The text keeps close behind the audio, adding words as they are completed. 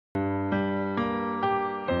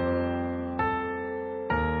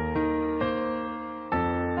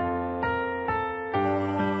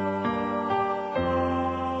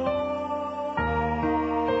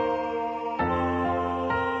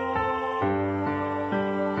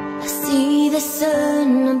the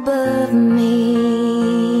sun above me.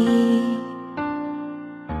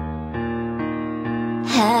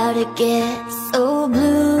 How'd it get so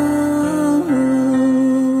blue?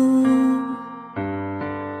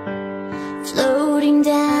 Floating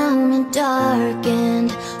down and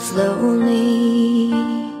darkened slowly.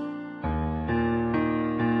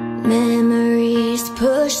 Memories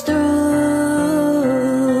push through,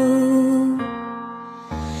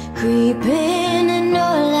 creeping, and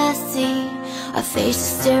all I see are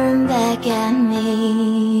faces staring back at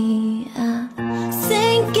me.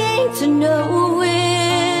 Sinking to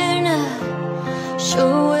nowhere, not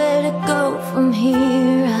sure where to go from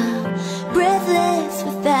here. I'm breathless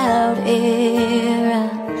without air.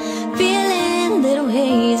 I'm feeling a little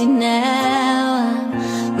hazy now.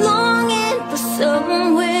 I'm longing for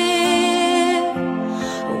somewhere,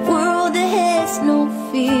 a world that has no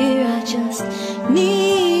fear. I just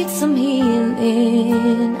need some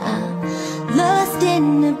healing. I'm lost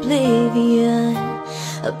in oblivion,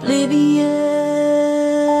 oblivion.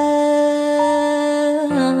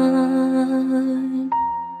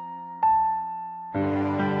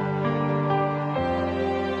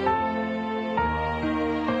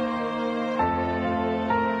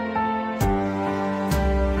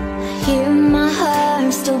 Hear my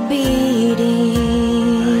heart still beating.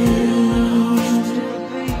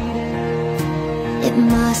 It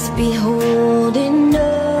must be holding on,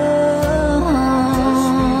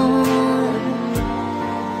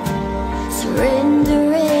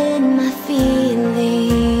 surrendering my feelings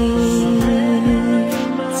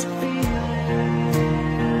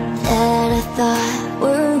that I thought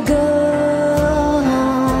were gone.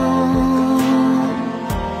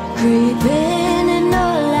 Creeping, and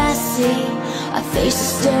all I see are faces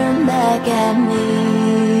staring back at me.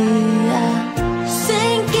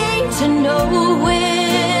 Sinking to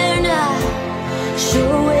nowhere, not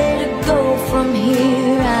sure where to go from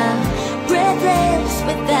here. I'm breathless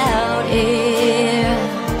without air,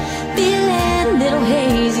 feeling a little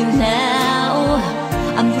hazy now.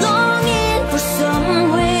 I'm longing for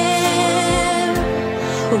somewhere,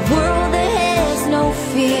 a world that has no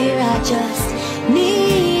fear. I just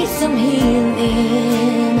need some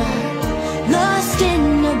healing. I'm lost in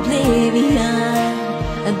oblivion,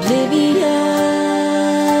 oblivion,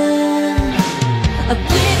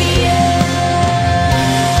 oblivion.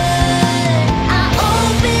 I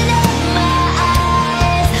open up my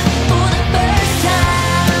eyes for the first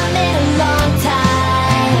time in a long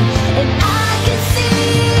time, and I can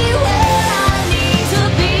see where I need to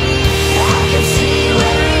be. I can see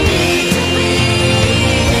where I need to be.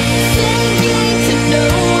 Sinking to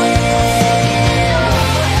nowhere,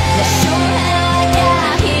 not sure how I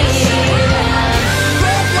got here.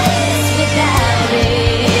 Breathless without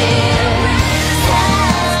air.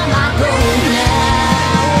 Time I go now.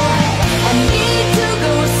 I need to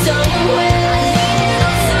go somewhere,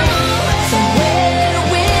 somewhere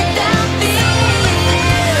without fear.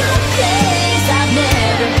 A place I've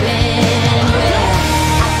never been, where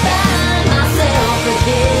I find myself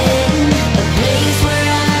again. A place where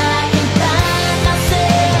I can find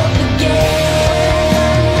myself again.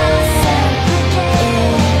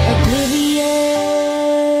 Oblivion,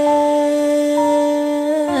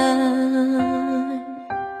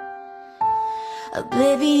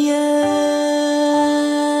 oblivion,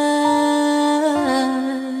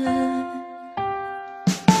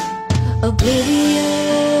 oblivion.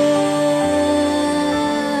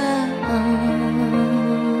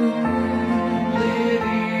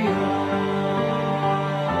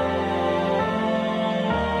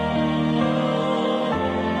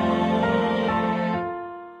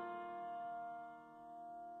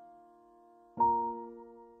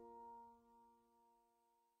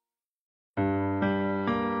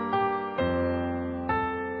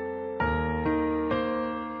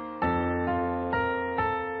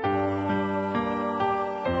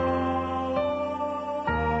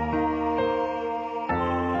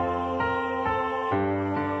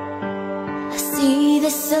 I see the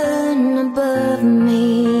sun above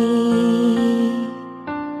me.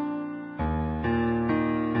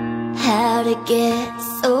 How'd it get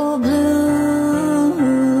so blue?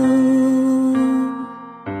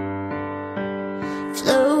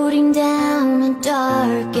 Floating down and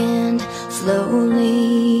darkened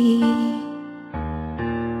slowly.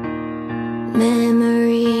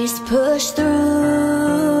 Memories push through,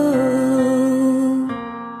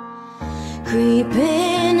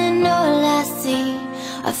 creeping, and all I see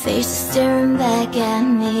are faces staring back at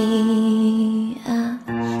me.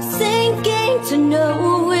 Sinking to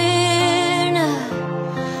nowhere, not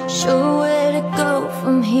sure where to go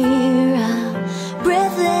from here. I'm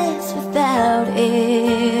breathless without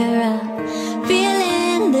air. I'm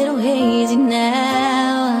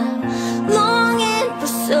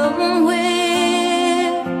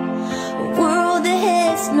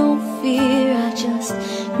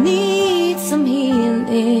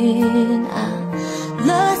knowing I'm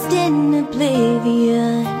lost in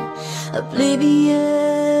oblivion, oblivion.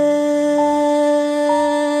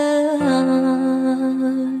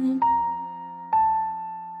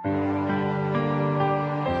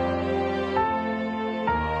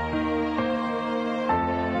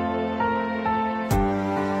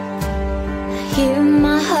 Hear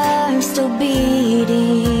my heart still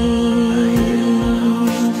beating.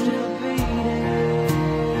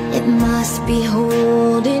 It must be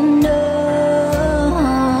holding on,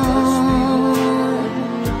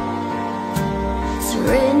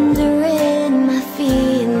 surrendering my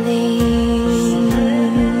feelings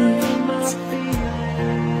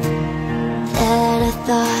that I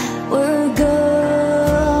thought were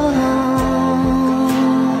gone.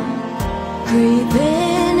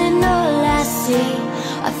 Breathing in all I see,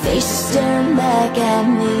 a face staring back at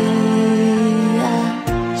me.